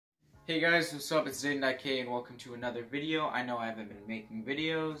Hey guys, what's up? It's Dayton and welcome to another video. I know I haven't been making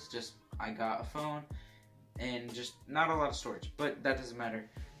videos, just I got a phone and just not a lot of storage, but that doesn't matter.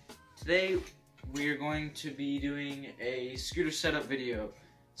 Today we are going to be doing a scooter setup video.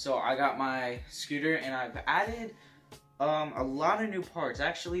 So I got my scooter and I've added a lot of new parts.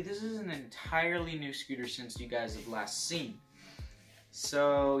 Actually, this is an entirely new scooter since you guys have last seen.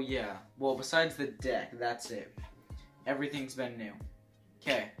 So yeah, well, besides the deck, that's it. Everything's been new.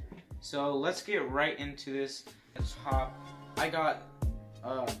 Okay, so let's get right into this. Let's hop. I got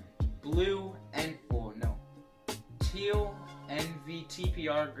blue and teal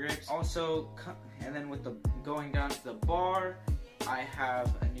NVTPR grips. Also, and then with the going down to the bar, I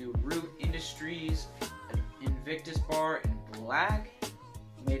have a new Root Industries Invictus bar in black,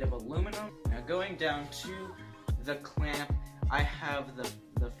 made of aluminum. Now going down to the clamp, I have the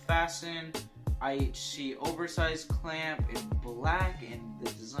Fasten IHC oversized clamp in black, and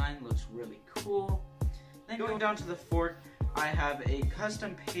the design looks really cool. Then going down to the fork, I have a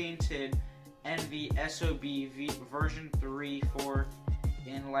custom painted NV SOB version 3 fork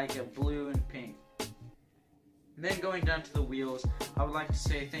in like a blue and pink. And then going down to the wheels, I would like to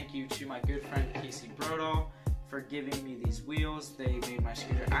say thank you to my good friend Casey Brodall for giving me these wheels. They made my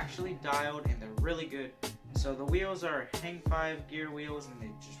scooter actually dialed and they're really good. So the wheels are Hang 5 gear wheels and they're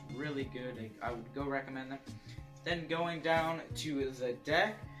just really good. I would go recommend them. Then going down to the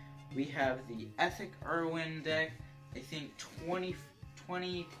deck, we have the Ethic Irwin deck. I think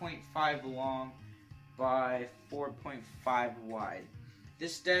 20.5 long by 4.5 wide.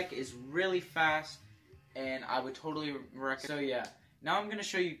 This deck is really fast and I would totally recommend. So yeah, now I'm going to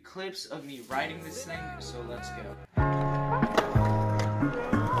show you clips of me riding this thing, so let's go.